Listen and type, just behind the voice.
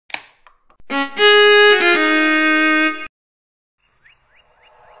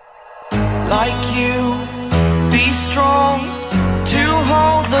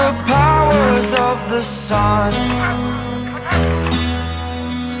the sun.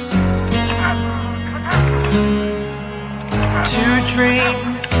 To dream,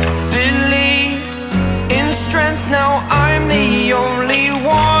 believe in strength. Now I'm the only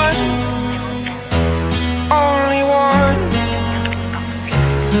one, only one.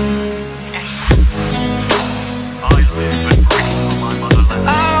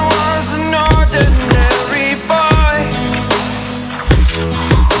 I was an ordinary boy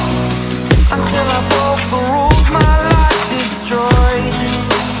until I broke the rules. My life destroyed,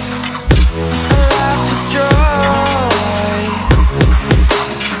 life destroyed.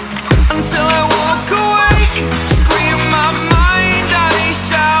 Until I walk awake, scream my mind, I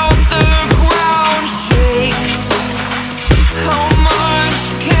shout, the ground shakes. How much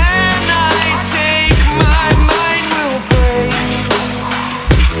can I take? My mind will break.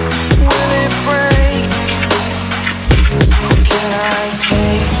 Will it break? Can I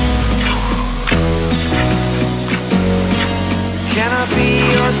take? Can I be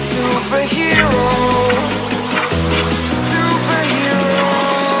your superhero?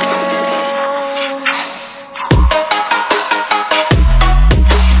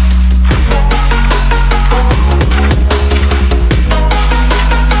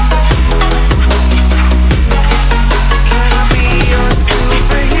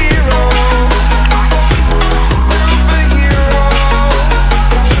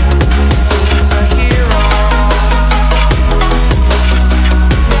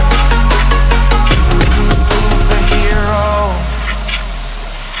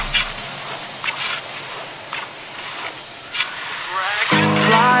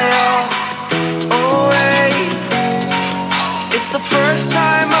 It's the first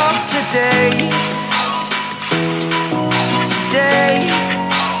time of today, today.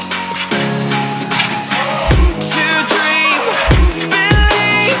 To dream,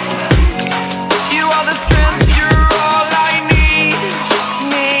 believe, you are the strength, you're all I need.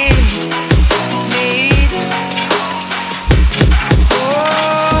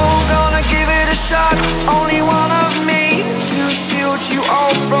 Oh, gonna give it a shot, only one of me, to shield you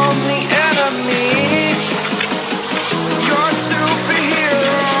all from the enemy. You're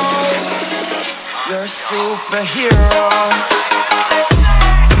a superhero.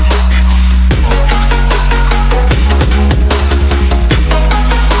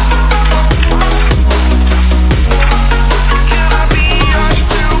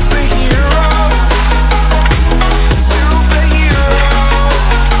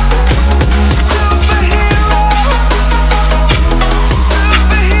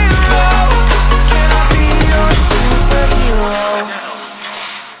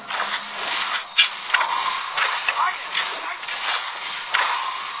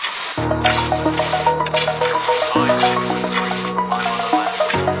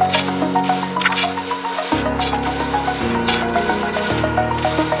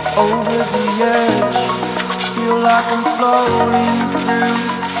 Over the edge, feel like I'm floating through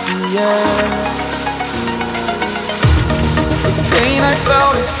the air. The pain I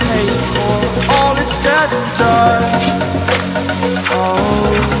felt is paid for, all is said and done.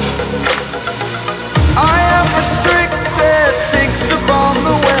 Oh, I am restricted, fixed upon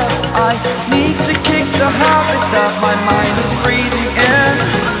the web. I need to kick the habit that my mind is breathing in.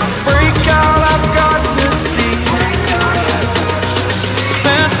 Break out, I've got to see.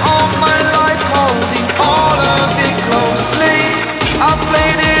 Spent all my life holding all of it closely. I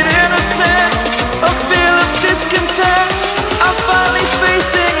played it innocent, a feel of discontent. I'm finally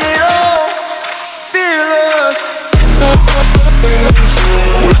facing it all, fearless.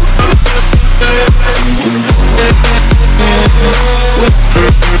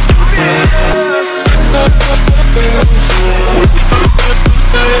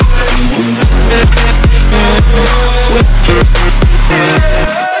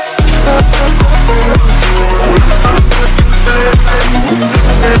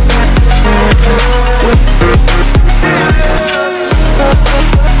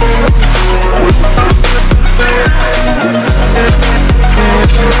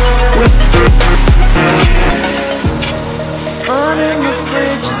 Burning the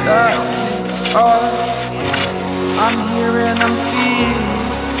bridge that keeps us. I'm here and I'm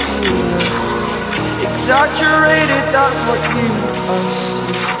feeling exaggerated, that's what you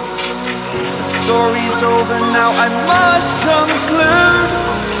assume. The story's over now, I must conclude.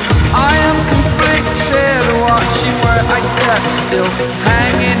 I am conflicted, watching where I step still,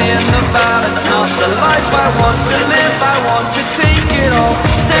 hanging in the balance. Not the life I want to live, I want to take it all.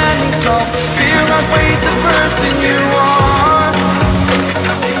 Standing tall, fear I weighed the person you are.